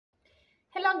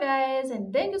Hello guys,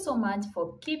 and thank you so much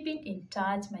for keeping in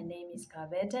touch. My name is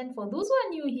Kavet, and for those who are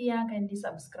new here, kindly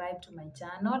subscribe to my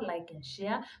channel, like and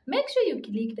share. Make sure you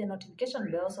click the notification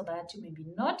bell so that you may be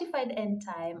notified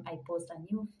anytime I post a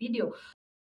new video.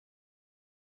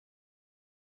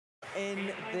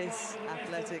 In this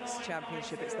athletics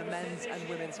championship, it's the men's and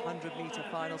women's 100-metre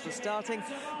finals. We're starting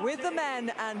with the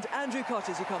men, and Andrew Cott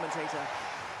is your commentator.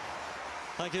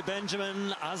 Thank you,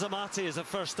 Benjamin. Azamati is the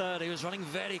first out. He was running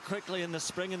very quickly in the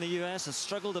spring in the US, has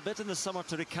struggled a bit in the summer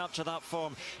to recapture that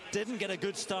form. Didn't get a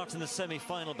good start in the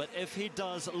semi-final, but if he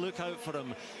does, look out for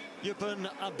him. Yupun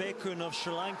Abekun of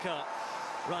Sri Lanka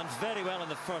ran very well in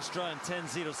the first round,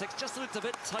 10.06. Just looked a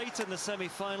bit tight in the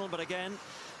semi-final, but again,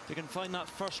 if you can find that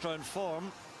first round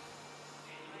form,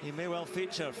 he may well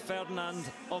feature. Ferdinand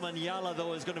Omanyala,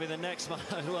 though, is going to be the next man.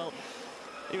 Well,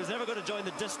 he was never going to join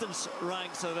the distance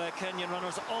ranks of Kenyan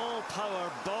runners. All power,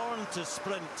 born to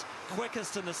sprint,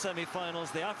 quickest in the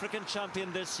semi-finals. The African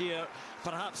champion this year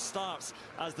perhaps starts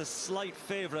as the slight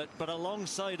favourite, but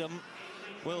alongside him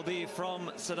will be from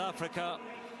South Africa,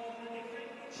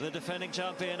 the defending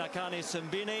champion Akani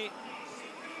Simbine.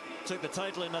 Took the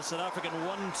title in a South African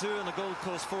 1-2 in the Gold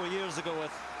Coast 4 years ago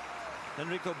with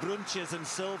Enrico Brunches in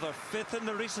silver. Fifth in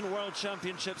the recent World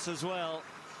Championships as well.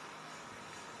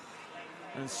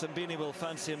 And Simbine will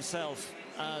fancy himself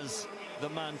as the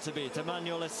man to beat.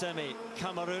 Emmanuel Essemi,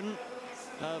 Cameroon,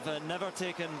 have never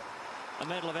taken a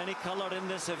medal of any colour in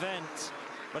this event,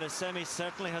 but Essemi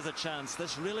certainly has a chance.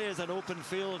 This really is an open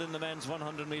field in the men's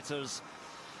 100 metres,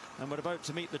 and we're about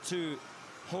to meet the two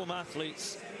home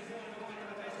athletes.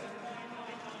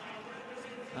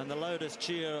 And the loudest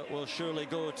cheer will surely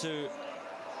go to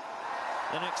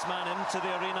the next man into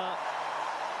the arena.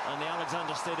 And the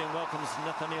Alexander Stadium welcomes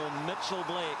Nathaniel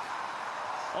Mitchell-Blake.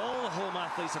 All home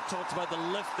athletes have talked about the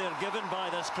lift they're given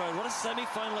by this crowd. What a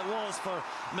semi-final it was for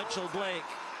Mitchell-Blake.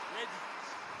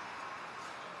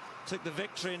 Took the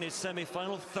victory in his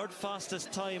semi-final, third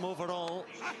fastest time overall.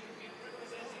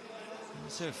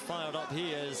 Let's see how fired up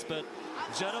he is, but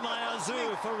Jeremiah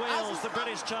Azu for Wales, the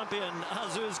British champion.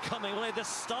 Azu's coming. Well, the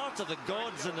start of the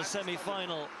gods in the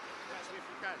semi-final.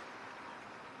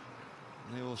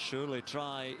 They will surely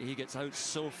try. He gets out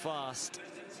so fast.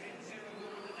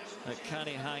 Can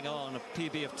he hang on? A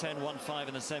PB of 10.15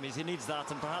 in the semis. He needs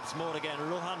that and perhaps more again.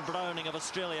 Rohan Browning of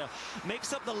Australia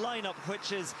makes up the lineup,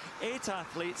 which is 8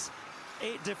 athletes,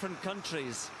 8 different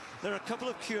countries. There are a couple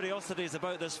of curiosities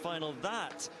about this final.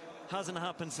 That hasn't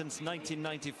happened since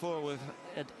 1994. We've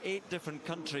had 8 different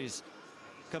countries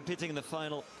competing in the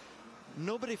final.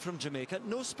 Nobody from Jamaica,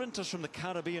 no sprinters from the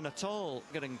Caribbean at all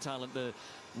getting talent. The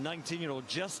 19-year-old,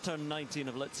 just turned 19,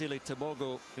 of Letsile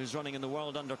Tebogo, who's running in the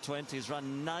World Under-20s,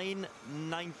 ran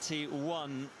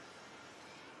 9.91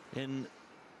 in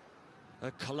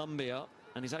Colombia,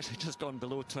 and he's actually just gone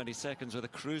below 20 seconds with a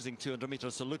cruising 200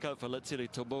 meters, so look out for Letsile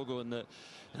Tebogo in the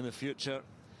future.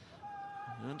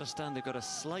 I understand they've got a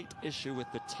slight issue with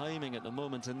the timing at the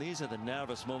moment, and these are the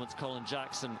nervous moments, Colin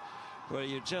Jackson, where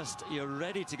you're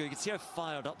ready to go. You can see how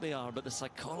fired up they are, but the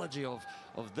psychology of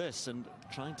this and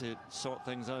trying to sort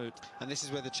things out. And this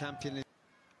is where the champion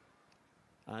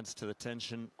adds to the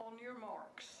tension. On your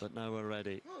marks. But now we're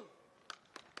ready.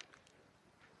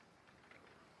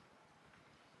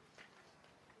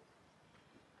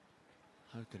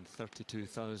 How can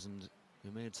 32,000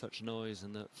 who made such noise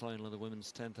in the final of the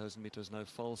women's 10,000 meters now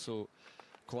fall so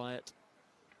quiet?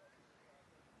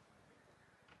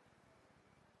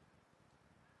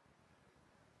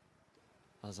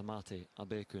 Azamati,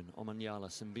 Abekun, Omanyala,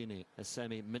 Simbine,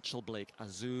 Essemi, Mitchell-Blake,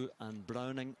 Azu and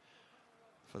Browning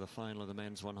for the final of the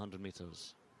men's 100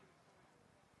 metres.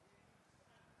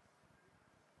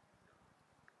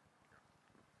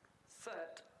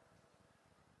 Set.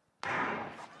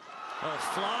 Oh,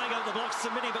 flying out the blocks,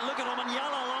 Simbine, but look at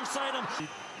Omanyala alongside him.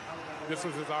 This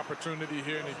was his opportunity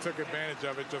here, and he took advantage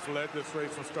of it. Just led this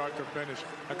race from start to finish.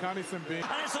 Akani Simbine.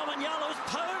 And it's Omanyala who's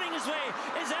powering his way.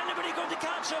 Is anybody going to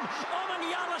catch him?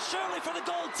 Omanyala surely for the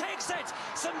gold takes it.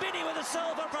 Simbine with the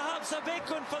silver, perhaps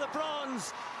Abekun for the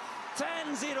bronze.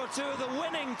 10.02, the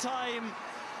winning time.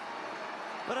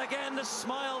 But again, the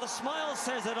smile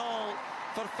says it all.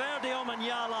 For Ferdi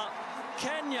Omanyala,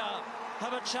 Kenya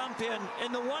have a champion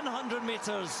in the 100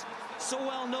 metres. So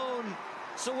well known,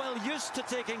 so well used to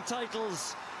taking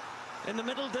titles in the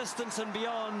middle distance and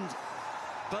beyond,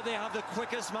 but they have the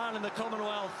quickest man in the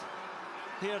Commonwealth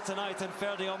here tonight in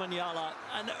Ferdi Omanyala.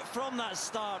 And from that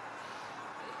start,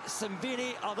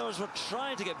 Simbine, others were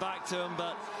trying to get back to him,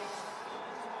 but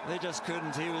they just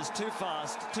couldn't. He was too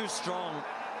fast, too strong.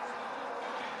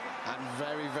 and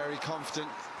very, very confident.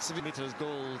 Meters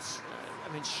gold.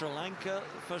 I mean, Sri Lanka,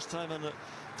 first time on the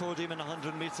podium in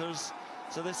 100 metres.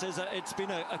 So this is it's been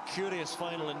a curious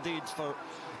final indeed for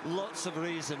lots of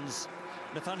reasons.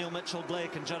 Nathaniel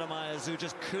Mitchell-Blake and Jeremiah Azu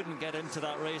just couldn't get into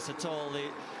that race at all. They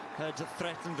had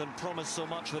threatened and promised so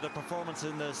much with their performance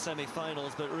in the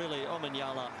semi-finals, but really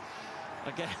Omanyala,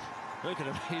 again, look at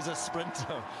him, he's a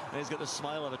sprinter. And he's got the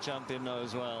smile of a champion now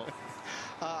as well.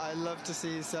 I love to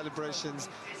see his celebrations.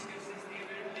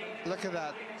 Look at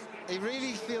that. He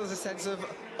really feels a sense of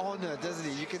honour, doesn't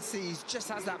he? You can see he just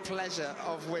has that pleasure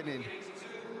of winning.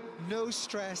 No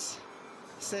stress,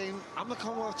 saying, I'm the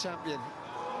Commonwealth Champion.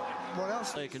 What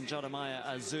else? Blake and Jeremiah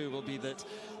Azu will be that,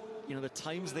 you know, the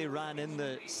times they ran in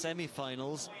the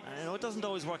semi-finals, I know it doesn't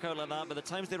always work out like that, but the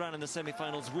times they ran in the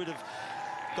semi-finals would have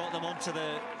got them onto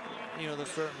the, you know, the...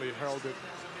 Certainly held it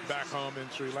back home in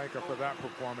Sri Lanka for that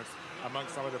performance among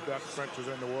some of the best sprinters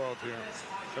in the world here.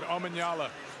 But Omanyala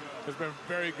has been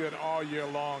very good all year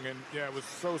long, and yeah, it was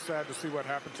so sad to see what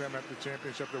happened to him at the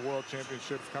championship, the World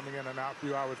Championships, coming in and out a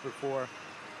few hours before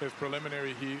his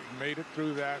preliminary. He made it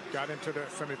through that, got into the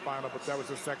semifinal, but that was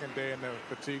the second day and the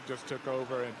fatigue just took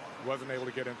over and wasn't able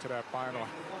to get into that final,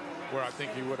 where I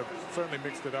think he would have certainly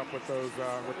mixed it up with those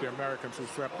with the Americans who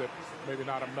swept it. Maybe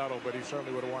not a medal, but he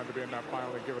certainly would have wanted to be in that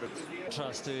final and give it a...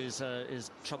 Trust to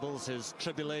his troubles, his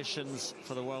tribulations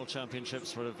for the World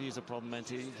Championships, where a visa problem meant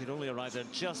he'd only arrived there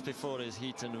just before his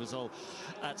heat and was all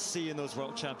at sea in those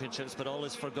World Championships, but all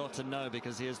is forgotten now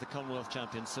because he is the Commonwealth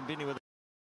Champion. Simbini with